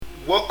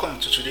Welcome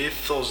to today,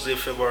 Thursday,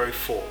 February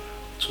 4,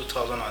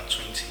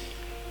 2020.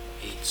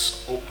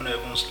 It's Open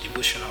Heavens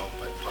Devotional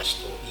by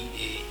Pastor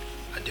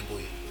E.A.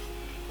 Adeboye.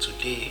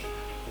 Today,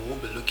 we will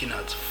be looking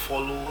at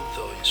Follow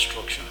the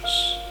Instructions.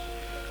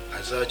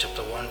 Isaiah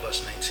chapter 1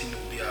 verse 19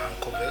 will be our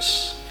anchor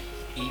verse.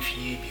 If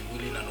ye be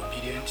willing and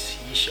obedient,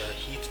 ye shall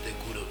eat the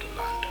good of the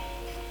land.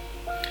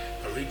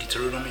 I read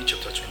Deuteronomy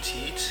chapter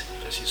 28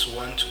 verses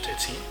 1 to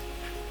 13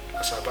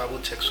 as our Bible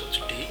text for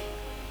today.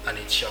 And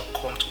it shall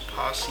come to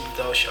pass, if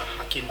thou shalt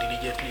hearken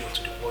diligently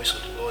unto the voice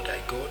of the Lord thy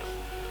God,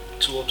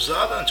 to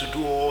observe and to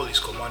do all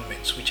his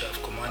commandments which I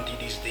have commanded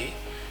this day,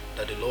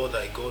 that the Lord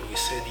thy God will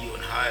set thee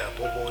on high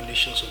above all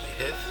nations of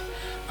the earth,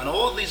 and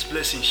all these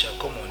blessings shall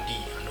come on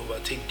thee and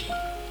overtake thee,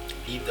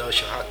 if thou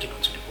shalt hearken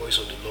unto the voice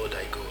of the Lord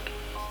thy God.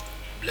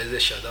 Blessed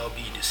shalt thou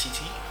be in the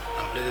city,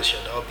 and blessed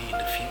shalt thou be in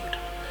the field.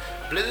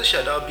 Blessed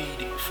shalt thou be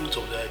the fruit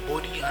of thy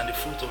body, and the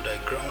fruit of thy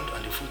ground,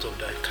 and the fruit of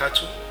thy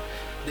cattle,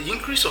 the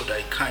increase of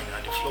thy kind,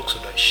 and the flocks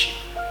of thy sheep.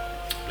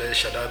 Blessed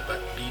shall thou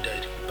be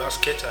thy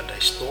basket and thy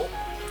store.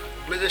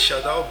 Blessed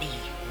shalt thou be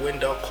when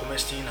thou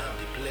comest in, and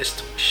be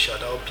blessed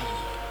shalt thou be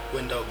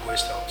when thou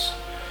goest out.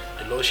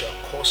 The Lord shall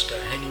cause thy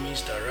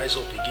enemies that rise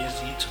up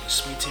against thee to be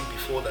smitten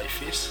before thy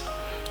face.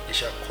 They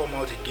shall come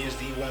out against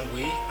thee one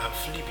way, and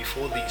flee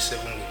before thee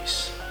 7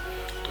 ways.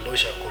 The Lord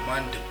shall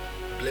command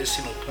the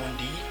blessing upon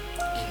thee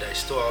in thy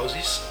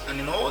storehouses, and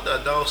in all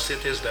that thou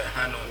settest thy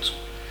hand unto.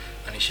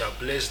 And he shall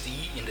bless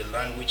thee in the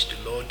land which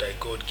the Lord thy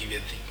God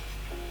giveth thee.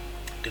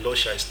 The Lord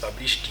shall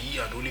establish thee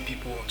an holy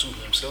people unto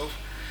himself,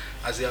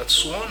 as he hath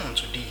sworn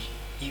unto thee,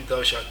 if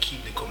thou shalt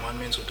keep the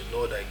commandments of the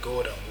Lord thy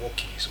God, and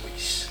walk in his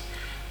ways.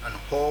 And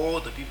all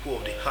the people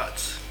of the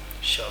earth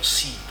shall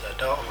see that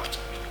thou art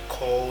been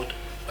called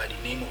by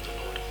the name of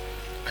the Lord,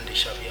 and they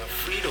shall be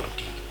afraid of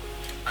thee.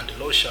 And the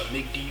Lord shall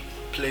make thee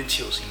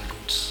plenteous in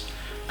goods,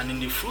 and in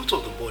the fruit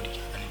of the body,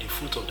 and in the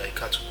fruit of thy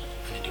cattle,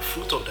 and in the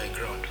fruit of thy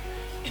ground,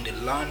 in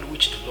the land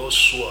which the Lord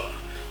swore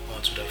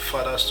unto thy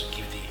fathers to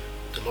give thee.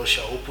 The Lord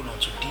shall open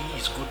unto thee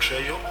his good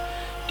treasure,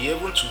 the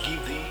heaven to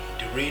give thee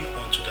the rain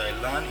unto thy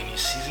land in his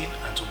season,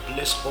 and to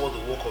bless all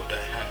the work of thy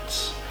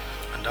hands.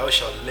 And thou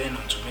shalt lend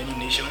unto many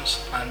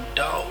nations, and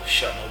thou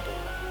shalt not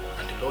borrow.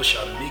 And the Lord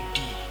shall make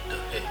thee the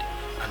head,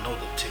 and not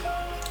the tail.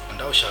 And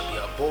thou shalt be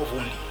above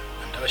only,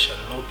 and thou shalt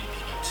not be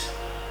beneath,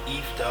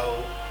 if thou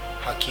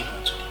hearken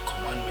unto the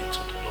commandments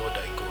of the Lord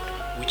thy God,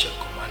 which I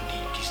command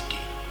thee this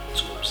day,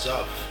 to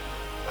observe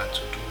and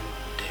to do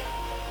them.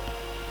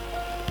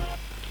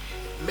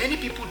 Many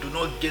people do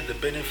not get the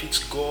benefits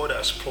God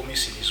has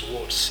promised in his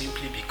word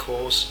simply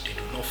because they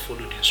do not follow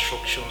the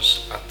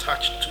instructions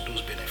attached to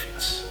those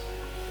benefits.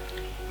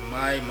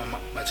 My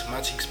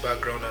mathematics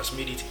background has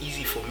made it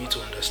easy for me to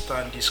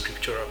understand this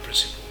scriptural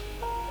principle.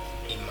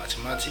 In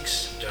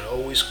mathematics, there are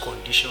always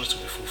conditions to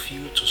be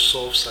fulfilled to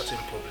solve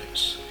certain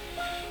problems.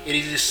 It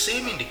is the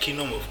same in the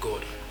kingdom of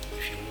God.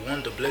 If you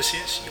want the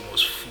blessings, you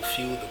must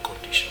fulfill the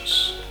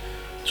conditions.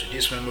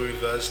 Today's memory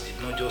verse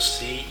did not just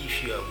say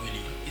if you are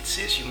willing, it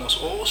says you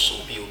must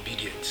also be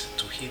obedient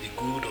to hear the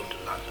good of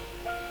the land.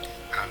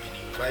 I have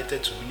been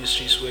invited to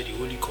ministries where the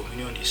Holy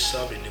Communion is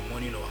served in the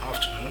morning or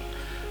afternoon,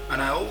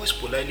 and I always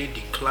politely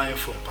decline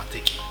from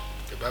partaking.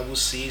 The Bible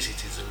says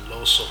it is the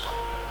Lord's Supper,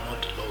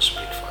 not the Lord's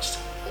breakfast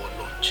or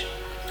lunch.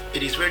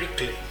 It is very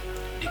clear.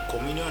 The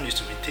communion is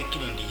to be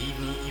taken in the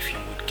evening if you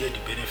would get the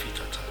benefit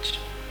attached.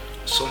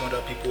 Some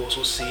other people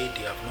also say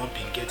they have not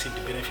been getting the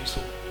benefits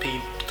of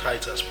paying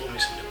tithes as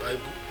promised in the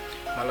Bible.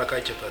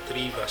 Malachi chapter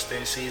 3 verse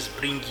 10 says,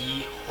 bring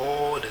ye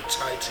all the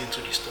tithes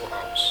into the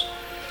storehouse.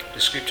 The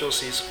scripture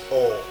says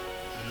all,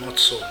 not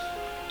some.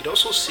 It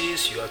also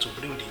says you are to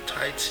bring the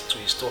tithes to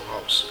a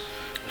storehouse.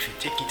 If you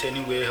take it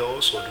anywhere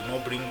else or do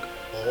not bring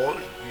all,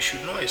 you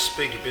should not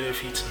expect the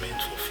benefits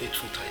meant for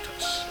faithful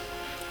tithers.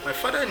 My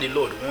father in the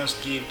Lord once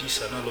gave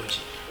this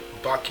analogy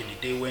back in the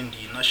day when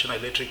the National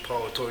Electric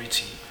Power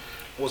Authority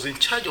was in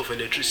charge of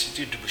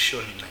electricity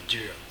distribution in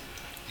Nigeria.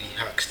 He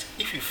asked,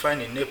 if you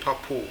find a NEPA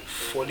pole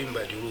falling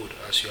by the road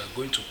as you are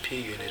going to pay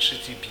your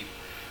electricity bill,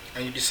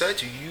 and you decide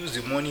to use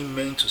the money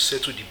meant to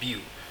settle the bill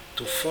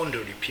to fund the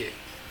repair,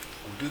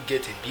 would you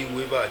get a bill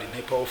waiver at the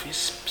NEPA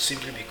office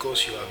simply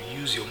because you have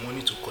used your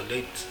money to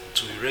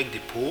erect the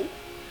pole?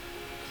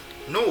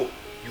 No,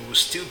 you will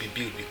still be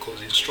billed because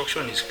the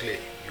instruction is clear.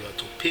 You are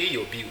to pay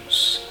your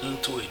bills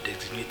into a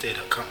designated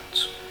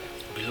account.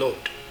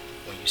 Beloved,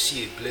 when you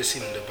see a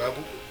blessing in the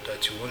Bible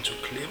that you want to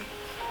claim,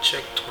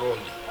 check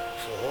thoroughly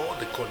for all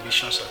the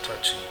conditions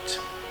attached to it.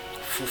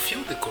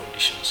 Fulfill the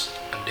conditions,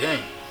 and then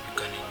you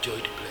can enjoy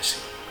the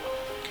blessing.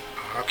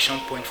 Our action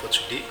point for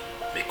today: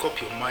 make up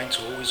your mind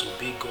to always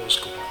obey God's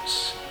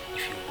commands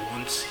if you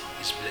want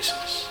his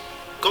blessings.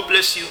 God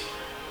bless you,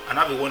 and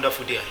have a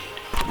wonderful day ahead.